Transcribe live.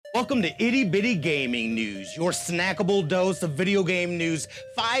Welcome to Itty Bitty Gaming News, your snackable dose of video game news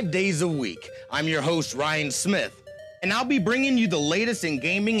 5 days a week. I'm your host, Ryan Smith, and I'll be bringing you the latest in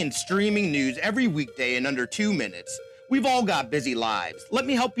gaming and streaming news every weekday in under 2 minutes. We've all got busy lives. Let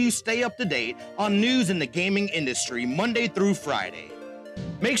me help you stay up to date on news in the gaming industry Monday through Friday.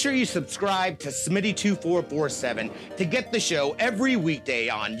 Make sure you subscribe to Smitty2447 to get the show every weekday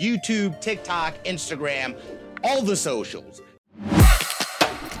on YouTube, TikTok, Instagram, all the socials.